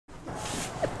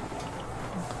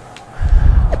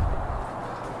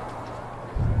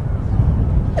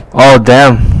Oh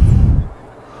damn.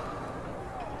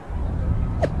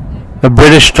 The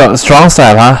British strong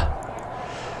style, huh?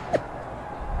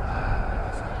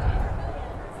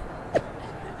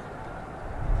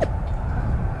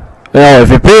 No,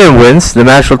 if Imperium wins, the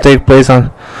match will take place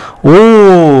on...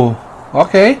 Ooh,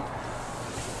 okay.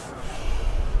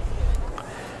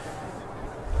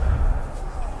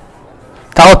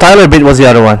 Tyler Bate was the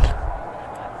other one.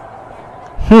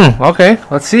 Okay,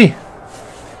 let's see.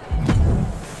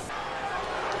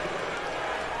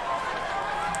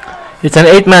 It's an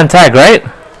 8-man tag, right?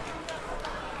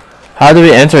 How do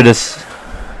we enter this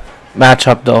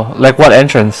matchup though? Like what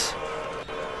entrance?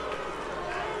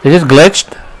 Is it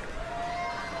glitched?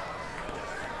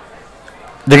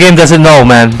 The game doesn't know,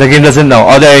 man. The game doesn't know.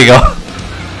 Oh, there you go.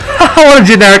 What a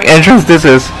generic entrance this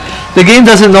is. The game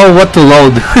doesn't know what to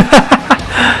load.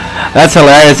 That's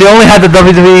hilarious. He only had the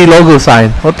WWE logo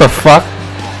sign. What the fuck?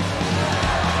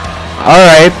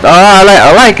 Alright.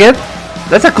 I like it.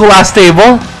 That's a cool ass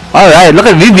table. Alright, look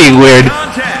at me being weird.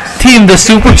 Team the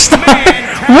Superstar.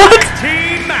 What?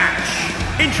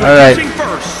 Alright.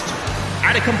 First,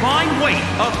 at a combined weight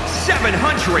of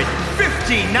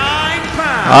 759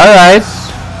 pounds. Alright.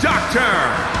 Dr.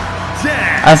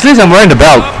 Dan. At least I'm wearing the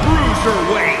belt.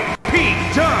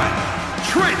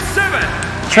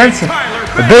 Trent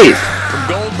the bait. From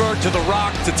Goldberg to The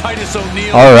Rock to Titus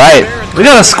O'Neil. Alright. We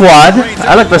got a squad.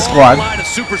 I like the squad.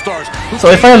 So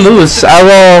if I lose, I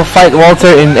will fight Walter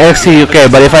in NXT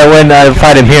UK, but if I win, I'll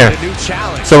fight him here.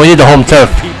 So we need the home turf.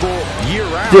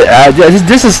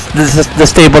 This is the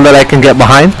stable that I can get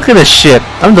behind. Look at this shit.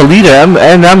 I'm the leader,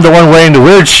 and I'm the one wearing the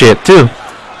weird shit too.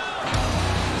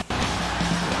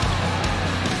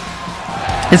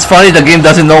 It's funny the game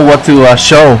doesn't know what to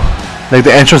show. Like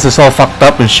the entrance is all fucked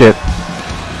up and shit.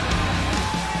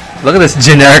 Look at this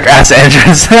generic ass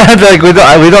entrance. Like we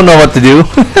don't know what to do.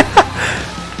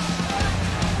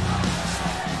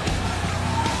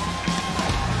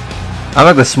 I'm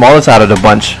like the smallest out of the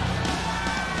bunch.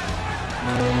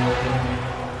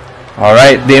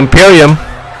 Alright, the Imperium.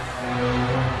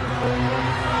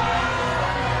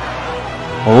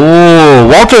 Oh,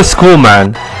 Walter's cool,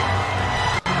 man.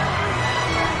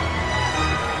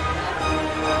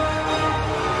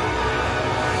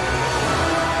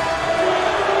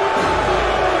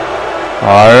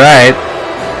 Alright.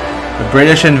 The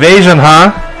British invasion,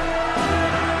 huh?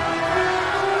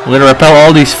 We're gonna repel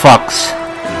all these fucks.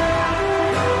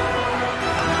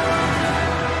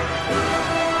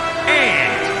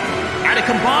 And at a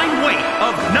combined weight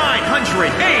of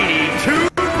 982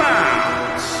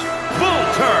 pounds,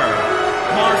 Walter,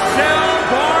 Marcel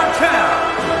Bartel,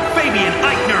 Fabian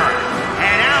Eichner,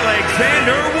 and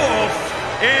Alexander Wolf,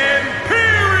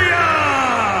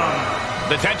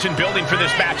 The tension building for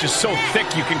this match is so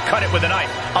thick you can cut it with a knife.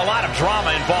 A lot of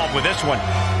drama involved with this one.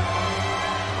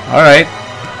 Alright.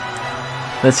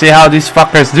 Let's see how these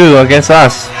fuckers do against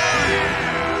us.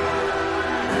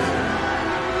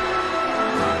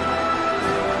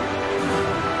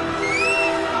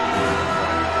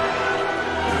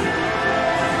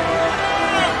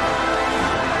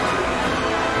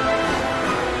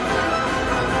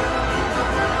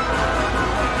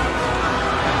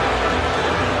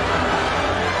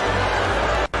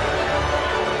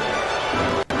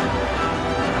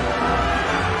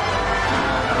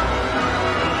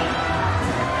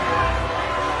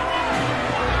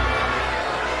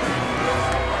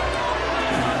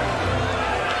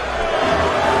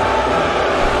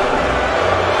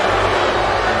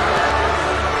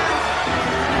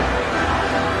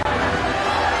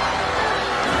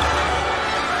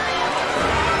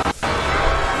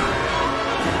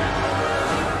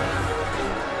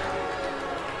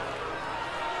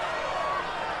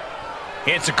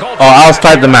 Oh, I'll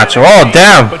start the match. Oh,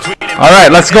 damn. Alright,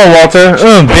 let's go, Walter.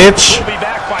 Bitch. We'll be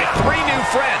back by 3 new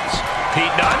friends. Pete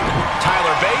Dunne,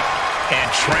 Tyler Bate, and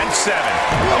Trent Seven.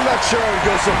 I'm not sure I would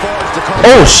go so far as to call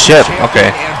oh, shit. Okay.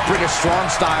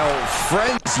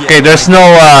 Okay, there's no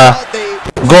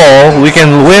goal. We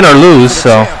can win or lose,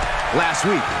 so. Last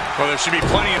week. Well, there should be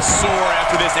plenty of sore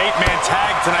after this 8-man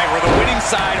tag tonight where the winning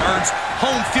side earns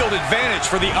home field advantage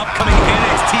for the upcoming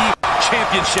NXT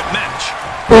Championship match.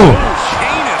 Ooh.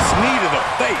 Knee to the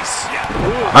face.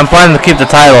 I'm planning to keep the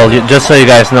title, just so you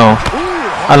guys know.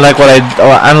 Unlike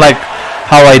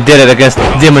how I did it against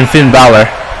Demon Finn Balor.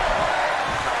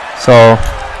 So,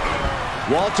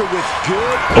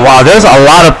 wow, there's a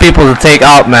lot of people to take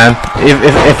out, man.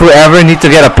 If we ever need to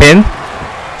get a pin,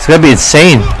 it's gonna be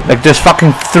insane. Like there's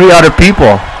fucking 3 other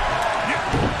people.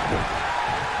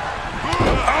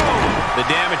 The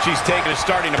damage he's taken is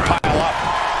starting to pile up.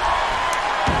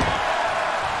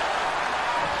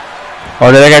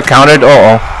 Oh, did I get countered? Uh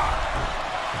oh.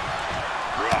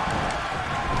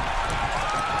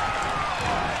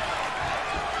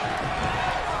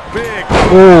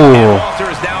 Ooh. Walter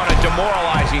is now in a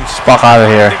demoralizing spot. Fuck out of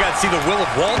here. I think I'd see the will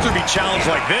of Walter be challenged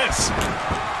like this.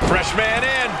 Fresh man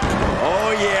in.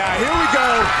 Oh, yeah. Here we go.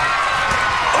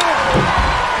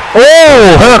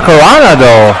 Oh, Hurricanrana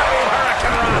though.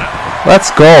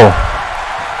 Let's go.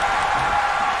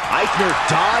 Eichner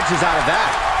dodges out of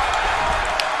that.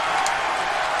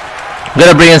 I'm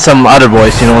gonna bring in some other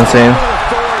boys, you know what I'm saying?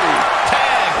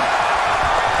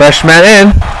 Fresh man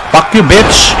in. Fuck you,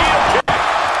 bitch.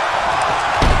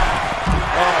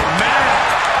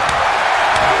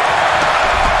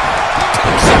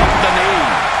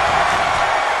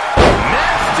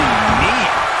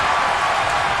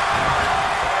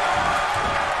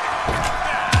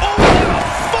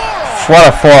 What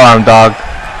a forearm, dog.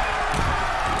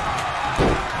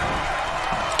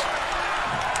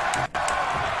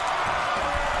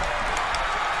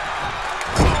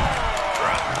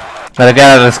 Gotta get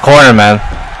out of this corner, man.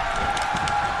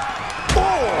 Shot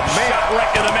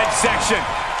right to the midsection.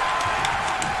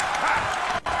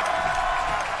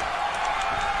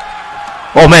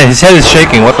 Oh man, his head is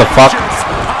shaking. What the fuck?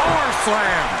 Power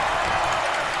slam.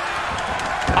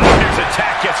 Eichner's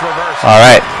attack gets reversed. All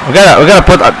right, we're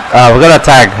gonna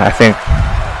tag, I think.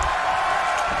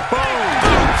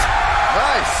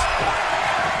 Nice.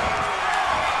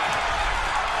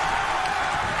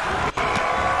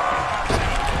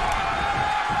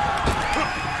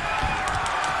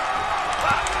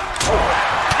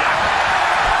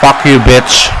 Fuck you,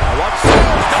 bitch.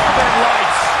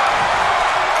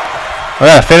 We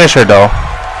gotta finish her though.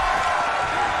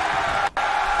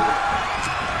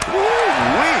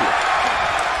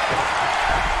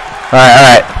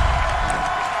 Alright.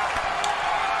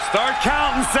 Start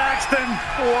counting, Saxton.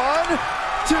 1,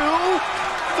 2,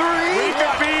 3. We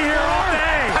could be here all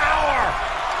day. Power.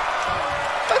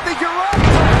 I think you're right.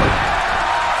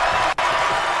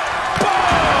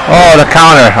 Oh, the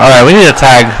counter. Alright, we need a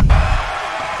tag.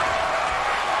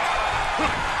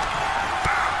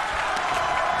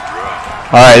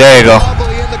 Alright, there you go.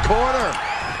 Wobbly in the corner.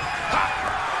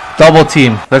 Double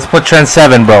team. Let's put Trent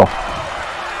 7, bro.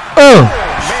 Oh,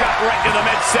 Shot right to the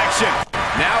midsection.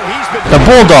 Now he's been the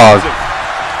Bulldog.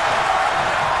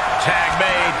 Tag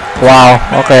made. Wow,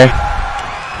 okay.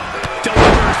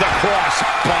 Delivers the cross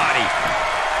body.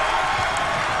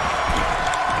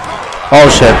 Oh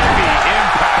shit.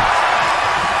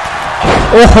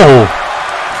 Oh,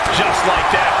 Just like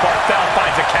that, Paopao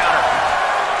finds a counter.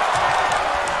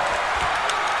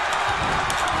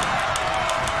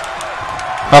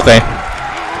 okay.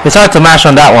 It's hard to mash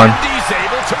on that one. He's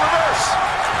able to reverse.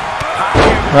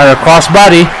 Right, a cross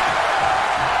body.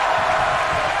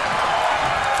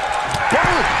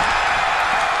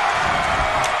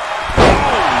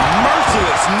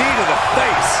 Merciless knee to the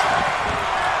face.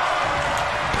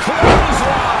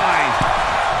 Clothesline.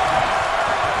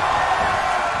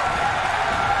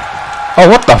 Oh,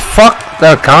 what the fuck?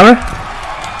 That a counter?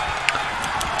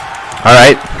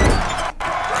 Alright.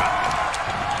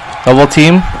 Double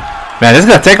team. Man, this is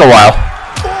gonna take a while.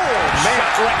 Shot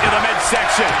right to the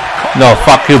midsection. No,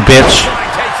 fuck you, bitch.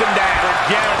 Takes him down.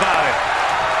 Forget about it.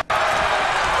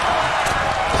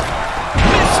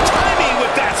 Missed timing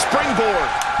with that springboard.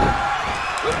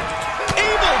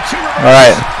 Able to reverse.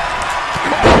 Alright.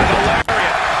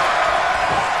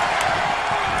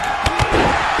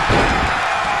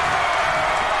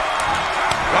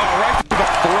 Oh, right to the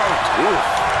throat. Ooh.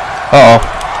 Uh-oh.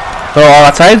 Throw all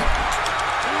outside?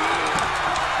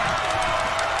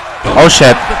 Oh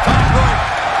shit.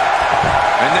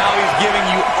 And now he's giving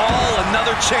you all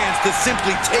another chance to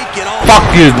simply take it on.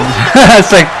 Fuck you.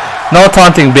 It's like, no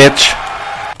taunting, bitch.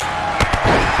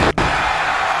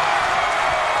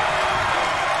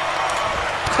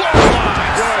 Good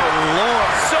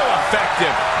Lord. So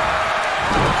effective.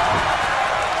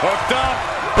 Hooked up.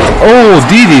 Oh,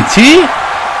 DDT?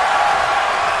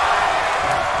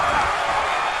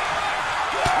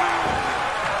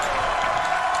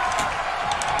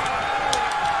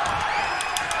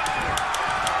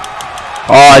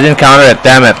 Oh, I didn't counter it,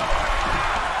 damn it.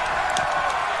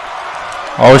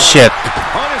 Oh shit.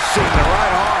 Punishing the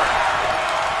right arm.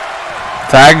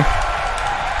 Tag?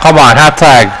 Come on, have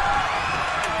tag.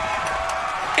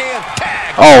 And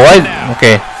tag. Oh, what?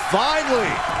 Okay.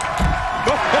 Finally.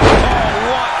 Oh,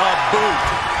 what a boot.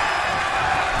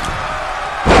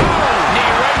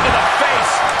 Knee right to the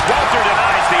face. Walter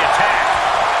denies the attack.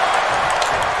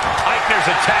 Eichner's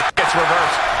attack gets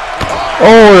reversed.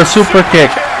 Oh, the super kick.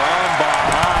 From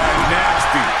behind,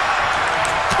 nasty.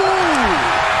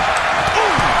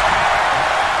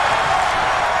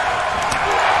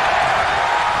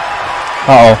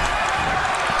 Uh-oh.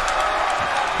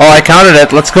 Oh, I countered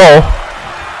it. Let's go.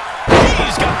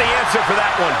 He's got the answer for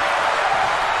that one.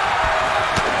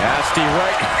 Nasty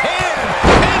right hand.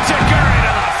 Enzuigiri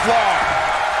to the floor.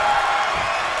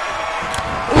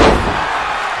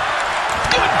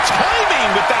 Good timing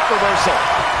with that reversal.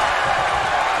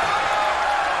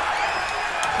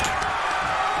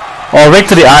 Oh, right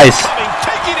to the eyes.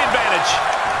 Taking advantage.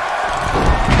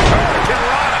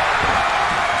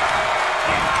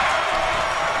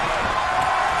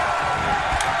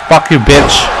 Fuck you,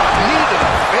 bitch.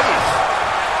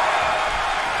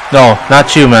 No,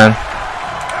 not you, man.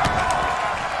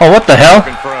 Oh, what the hell?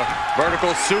 For a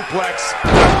vertical suplex.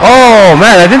 Oh,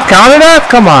 man, I didn't counter that?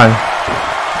 Come on.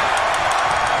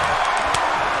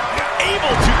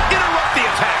 Able to interrupt the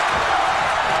attack.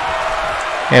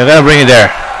 Yeah, we gotta bring it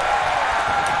there.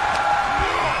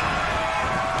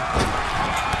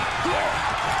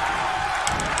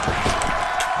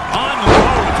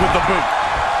 Unloads with the boot.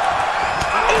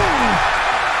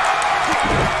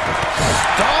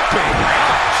 Stomping.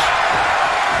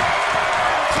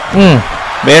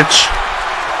 Bitch.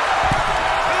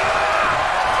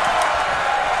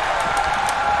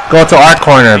 Go to our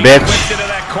corner, bitch. Into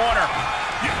that corner.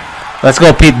 Let's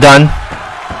go, Pete Dunne.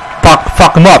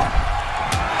 Fuck him up.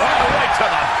 Right to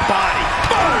the body.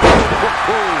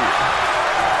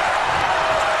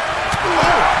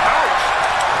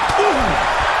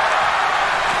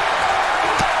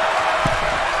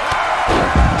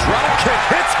 Drop kick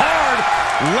hits hard,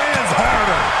 lands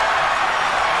harder.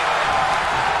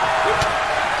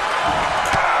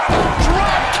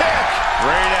 Drop kick.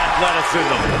 Great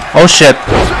athleticism. Oh shit.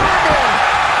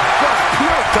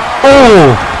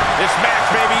 Oh. This match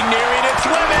may be nearing its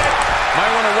limit.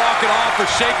 Might want to walk it off or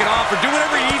shake it off or do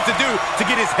whatever he needs to do to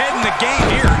get his head in the game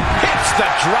here. Hits the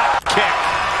drop kick.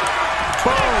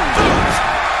 Boom.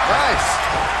 Nice.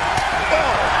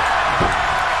 Oh.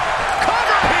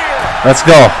 Cover here. Let's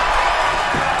go.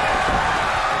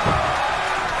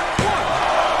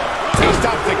 He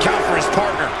stops the count for his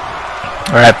partner.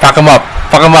 Alright, fuck him up.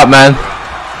 Fuck him up, man.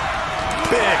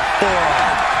 Big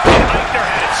forearm. And Eichner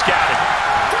had it scouted.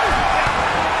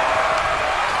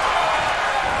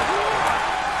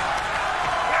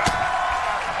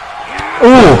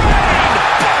 Ooh.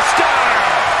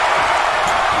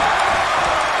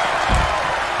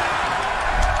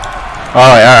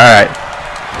 Alright.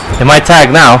 In my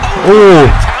tag now. Ooh.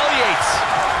 Retaliates.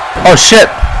 Oh shit.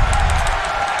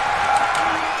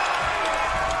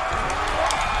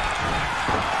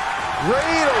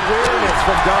 Great awareness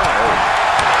from Dunne.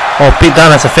 Oh, Pete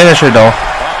Dunne has a finisher though.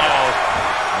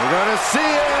 We're gonna see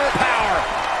it. Power.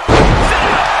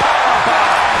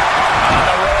 On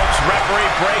the ropes, referee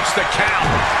breaks the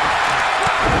count.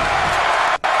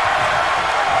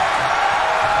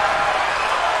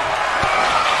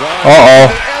 Uh-oh.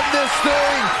 End this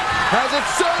thing. Has it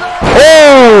set up?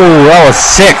 Oh, that was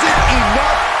sick. Is it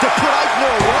enough to put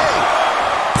Eichner away?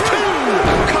 Two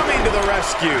coming to the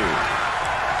rescue.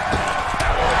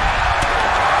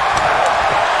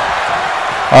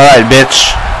 Alright,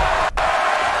 bitch.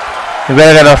 You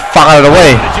better get the fuck out of the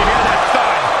way. Did you hear that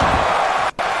thud?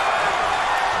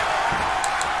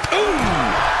 Ooh.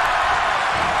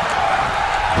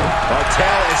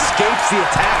 Paopao escapes the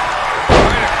attack.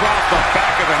 Right across the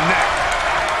back of the neck.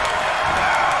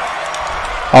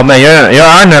 Oh man, you're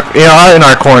in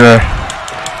our corner.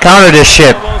 Counter this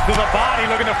shit. Elbows to the body,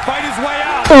 looking to fight his way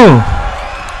out. Ooh.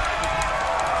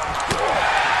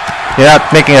 You're not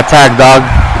making a tag, dog.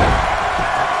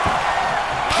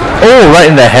 Oh, right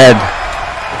in the head.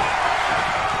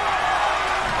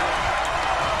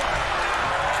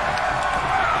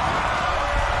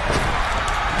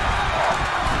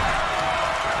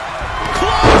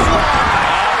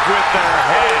 With their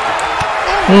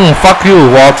head. Fuck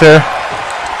you, Walter.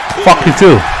 Fuck you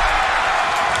too.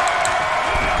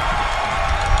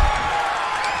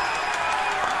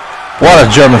 What a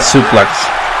German suplex.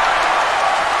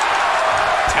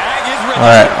 Tag is ready.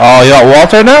 Alright, oh, you got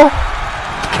Walter now?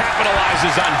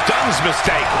 Capitalizes on Dunn's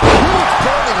mistake. Huge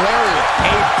burning lariat.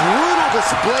 A brutal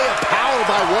display of power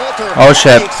by Walter. Oh,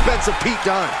 shit. At the expense of Pete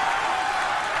Dunne.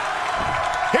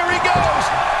 Here he goes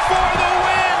for the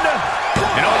win.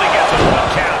 And only gets a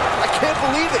 1 count. I can't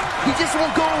believe it. He just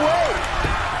won't go away.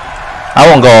 I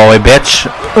won't go away, bitch.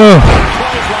 Ugh.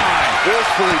 Clothesline.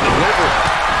 Forcefully delivered.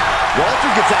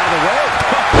 Walter gets out of the way.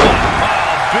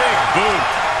 Big boot.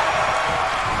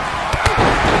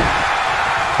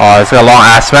 Oh, it's a long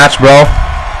ass match, bro.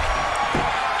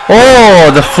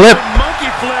 Oh, the flip. Monkey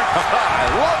flip.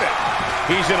 I love it.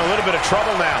 He's in a little bit of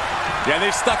trouble now. Yeah,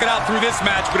 they've stuck it out through this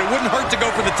match, but it wouldn't hurt to go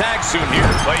for the tag soon here.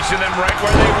 Placing them right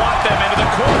where they want them, into the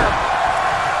corner.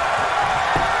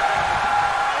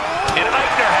 And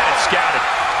Eichner had it scouted.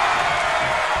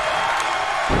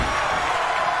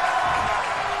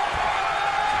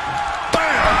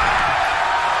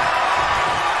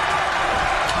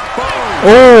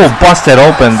 Oh, busted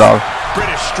open, dog.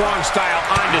 British strong style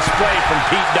on display from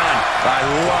Pete Dunne. I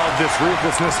love this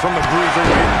ruthlessness from the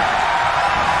Bruiserweight.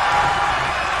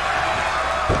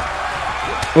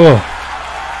 Oh.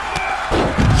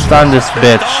 Stun this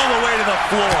bitch. All the way to the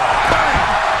floor.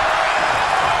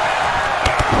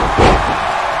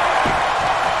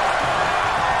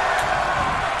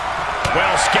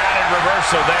 Well scattered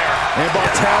reversal there. And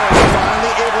Paopao is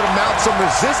finally able to mount some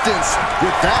resistance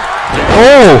with that.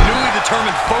 Oh! Newly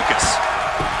determined focus.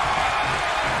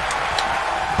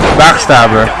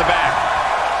 Backstabber.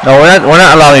 No, we're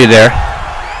not allowing you there.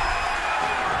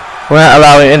 We're not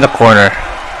allowing you in the corner.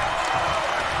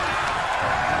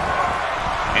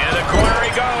 In the corner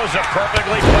he goes, a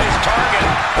perfectly placed target.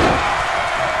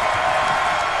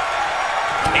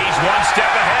 He's one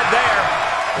step ahead there.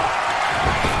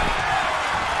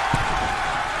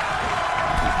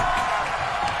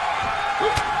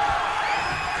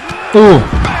 Ooh.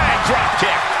 Bang, drop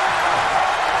kick.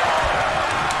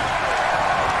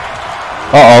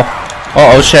 Uh-oh.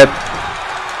 Uh-oh, shit.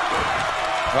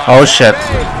 Oh, shit.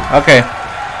 Okay. Kick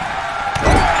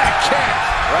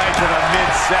right to the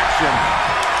midsection.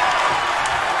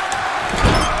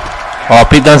 Oh,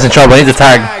 Pete Dunne's in trouble. I need to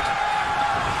tag.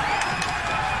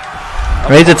 I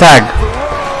need to tag.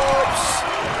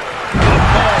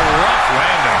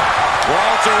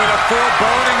 Walter with a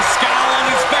foreboding scowl on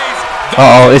his face.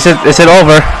 Uh-oh, is it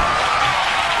over?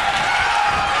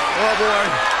 Oh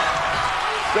boy.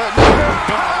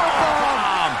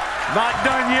 Not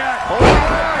done yet.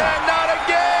 And not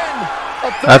again.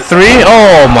 A 3?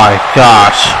 Oh my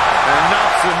gosh.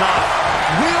 Enough's enough.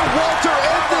 Will Walter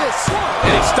end this?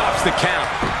 And he stops the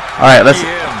count. Alright, let's...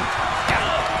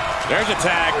 There's a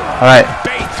tag. Alright.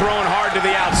 Bait thrown hard to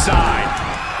the outside.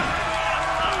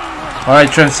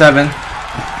 Alright, Trent 7.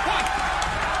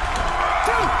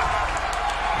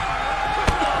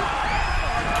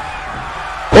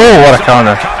 Oh, what a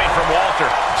counter. Coming from Walter.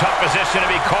 Tough position to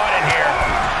be caught in here.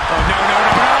 Oh, no.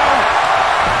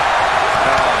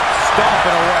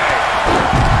 Stomping away.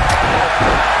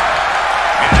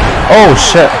 Oh,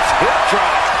 shit. Hip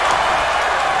drop.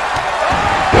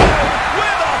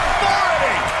 With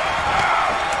authority.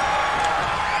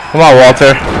 Come on,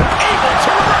 Walter. Able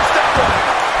to reverse that one.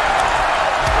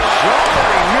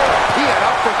 Strong European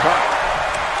uppercut.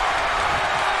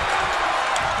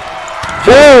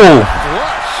 Oh!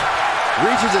 Flush.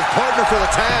 Reaches his partner for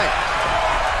the tag.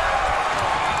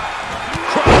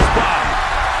 Crossbody.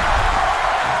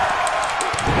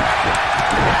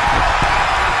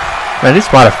 Man, these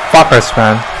motherfuckers,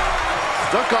 man.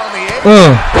 Stuck on the edge.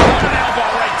 An elbow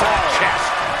right to the chest.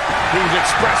 He's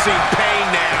expressing pain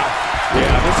now.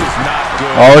 Yeah, this is not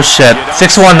good. Oh, shit. You don't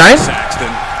 619? see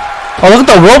Saxton. Oh, look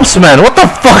at the ropes, man. What the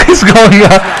fuck is going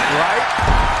on? Right?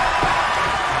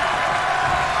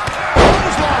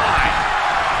 Clothesline.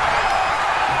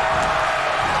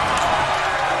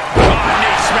 Oh,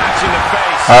 knee smacks in the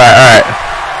face. Alright.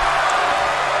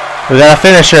 We got a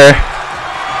finisher.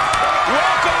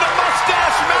 Welcome to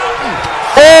Mustache Mountain.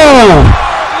 Oh!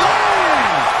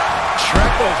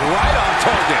 Trampled right on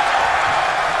target.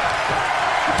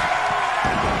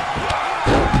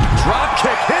 Drop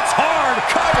kick hits hard.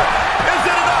 Cover. Is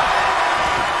it enough?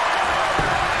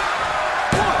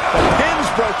 The pin's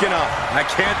broken up. I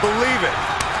can't believe it.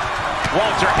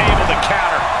 Walter able to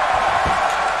counter.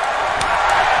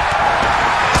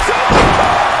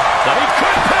 He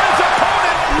could pin his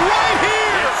opponent right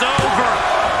here. It's over.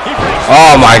 He breaks.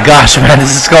 Oh my gosh, man.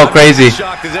 This is so crazy.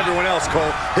 Shocked as everyone else,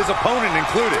 Cole. His opponent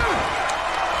included.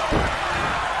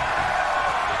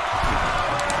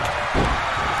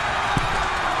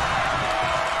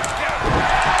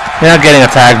 You're not getting a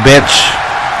tag, bitch.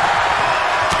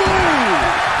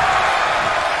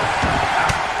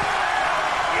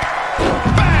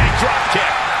 Bang! Drop kick.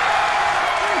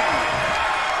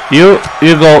 You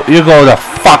go the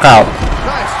fuck out.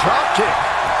 Nice drop kick.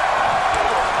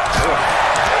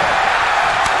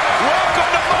 Welcome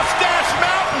to Mustache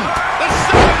Mountain. The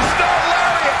 7-star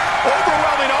lariat.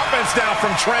 Overwhelming offense now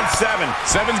from Trent 7.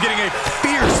 7's getting a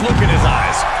fierce look in his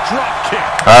eyes. Drop kick.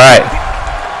 Alright.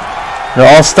 They're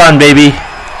all stunned, baby.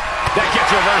 That gets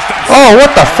reversed on. Oh,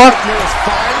 what the fuck? He was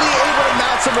finally able to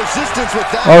mount some resistance with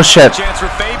that. Oh, shit. Chance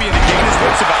for Fabian to gain his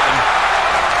wits about him.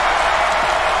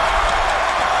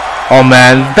 Oh,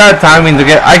 man. That timing to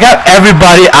get... I got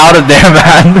everybody out of there,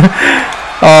 man.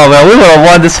 Oh, man. We would have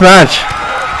won this match.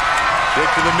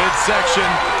 Kick to the midsection.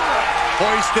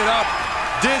 Hoisted up.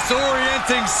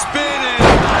 Disorienting spin and...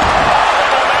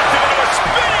 Momentum into a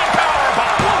spinning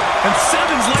powerbomb. And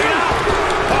 7's laid out.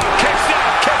 Kicks out.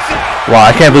 Wow,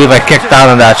 I can't believe I kicked out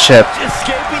on that shit.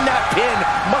 Escaping that pin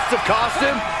must have cost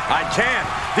him. I can't.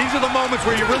 These are the moments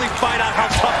where you really find out how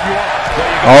tough you are.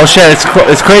 Oh shit,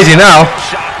 it's crazy now.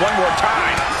 Shot one more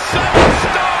time.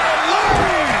 Superstar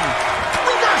Loom.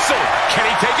 Reversal. Can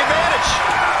he take advantage?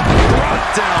 Brought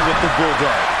down with the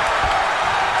bulldog.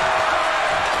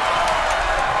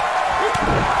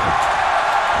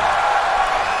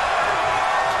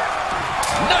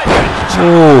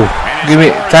 Ooh, give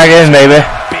me tag in, baby.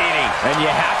 And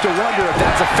you have to wonder if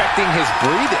that's affecting his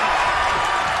breathing.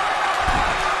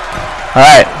 All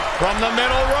right. From the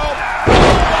middle rope.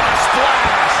 What a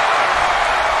splash.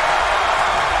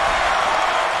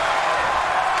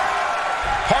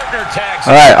 Partner tags.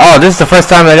 All right. Oh, this is the first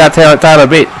time I got Tyler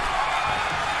beat.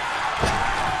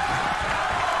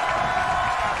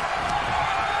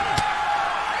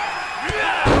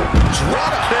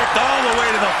 Drop kicked all the way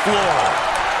to the floor.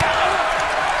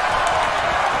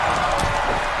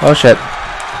 Oh shit.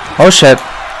 Oh shit.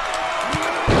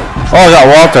 Oh, I got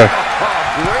Walter.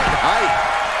 Great height.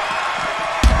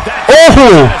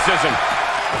 Oh!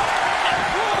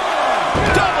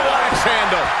 Double axe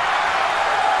handle.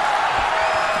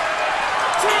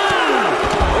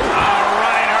 All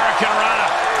right, Hurricane Rana.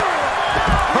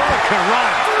 Hurricane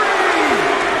Rana.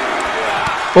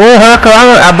 Oh,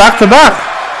 Hurricane back to back.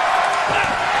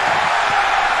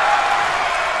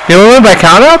 You win by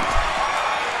count up?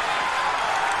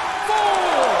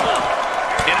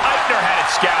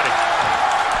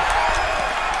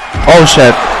 Oh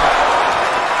shit.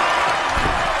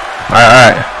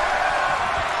 Alright.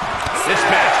 This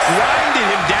match grinded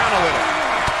him down a little.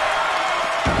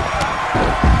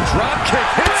 Drop kick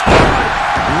hits hard.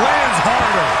 Lands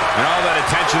harder. And all that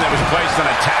attention that was placed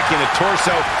on attacking the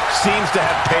torso seems to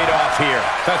have paid off here.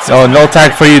 That's oh, no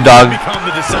tag for you, dog. Become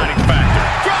the deciding factor.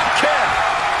 Drop kick.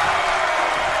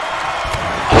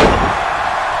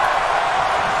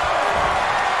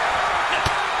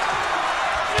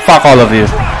 Fuck all of you.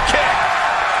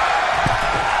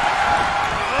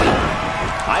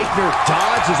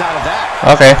 Dodges out of that.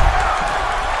 Okay.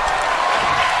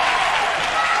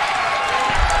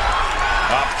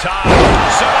 Up top.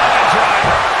 Samoan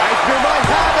driver. Eisner might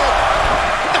have it.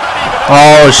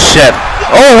 Oh shit.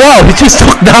 Oh wow, he just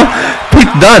took down Pete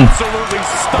Dunne. Absolutely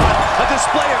stunned. A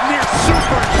display of near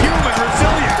superhuman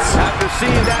resilience. After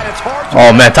seeing that, it's hard to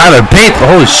Oh man, Tyler Bate.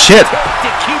 Holy shit. to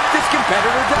keep this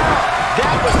competitor down.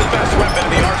 That was the best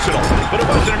weapon in the arsenal, but it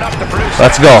wasn't enough to produce.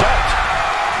 Let's go.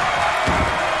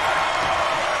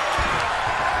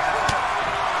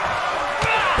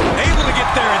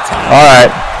 All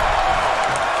right.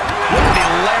 With the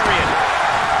lariat.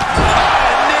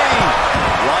 Knee.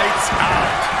 Lights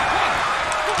out.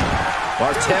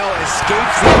 Martel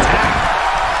escapes the attack.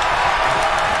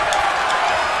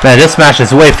 Man, this match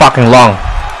is way fucking long.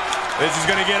 This is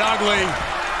gonna get ugly.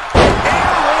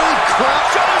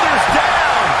 Shoulders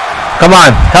down. Come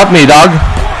on, help me, dog.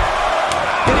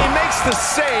 And he makes the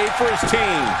save for his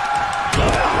team.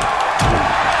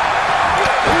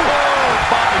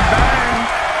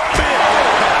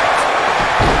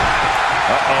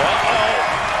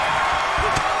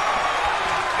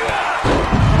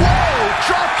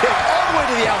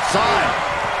 Outside.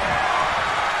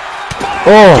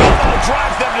 Oh.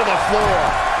 Drives them to the floor.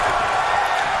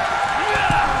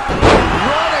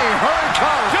 Running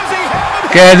hurricane. Does he have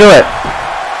it? Can I do it?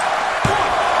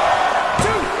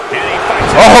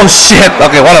 Oh shit.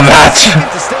 Okay, what a match.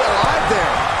 To stay alive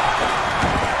there.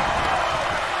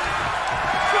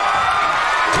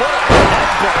 What a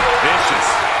headbutt. Vicious.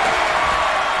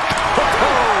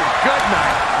 Oh, good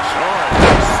night.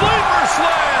 Sleeper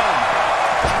slam.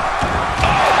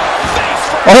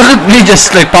 Oh, look at me just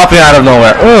like popping out of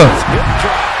nowhere. Ugh.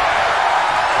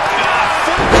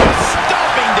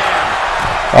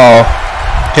 Oh,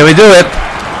 can we do it?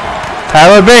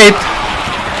 Tyler Bate.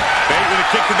 Bate with a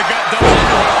kick to the gut.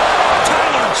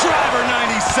 Tyler Driver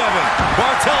 97.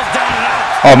 Martel's down and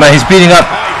out. Oh man, he's beating up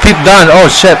Pete Dunne. Oh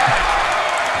shit.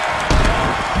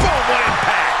 Boom, what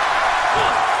impact.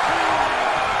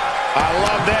 I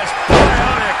love this.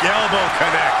 Bionic elbow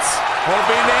connects.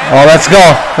 Oh, let's go.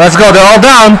 Let's go. They're all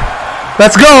down.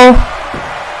 Let's go.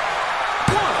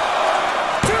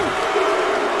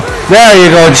 There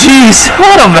you go. Jeez,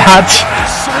 what a match.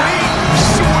 Sweet,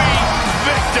 sweet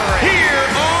victory. Here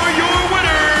are your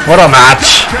winners. What a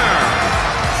match.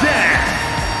 Then,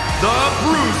 the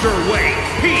Bruiserweight,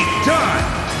 Pete Dunne,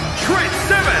 Trent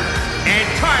Seven, and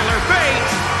Tyler Bate.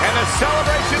 And the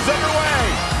celebration's underway.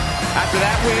 After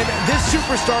that win, this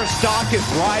superstar stock is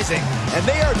rising, and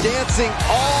they are dancing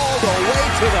all the way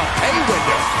to the pay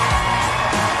window.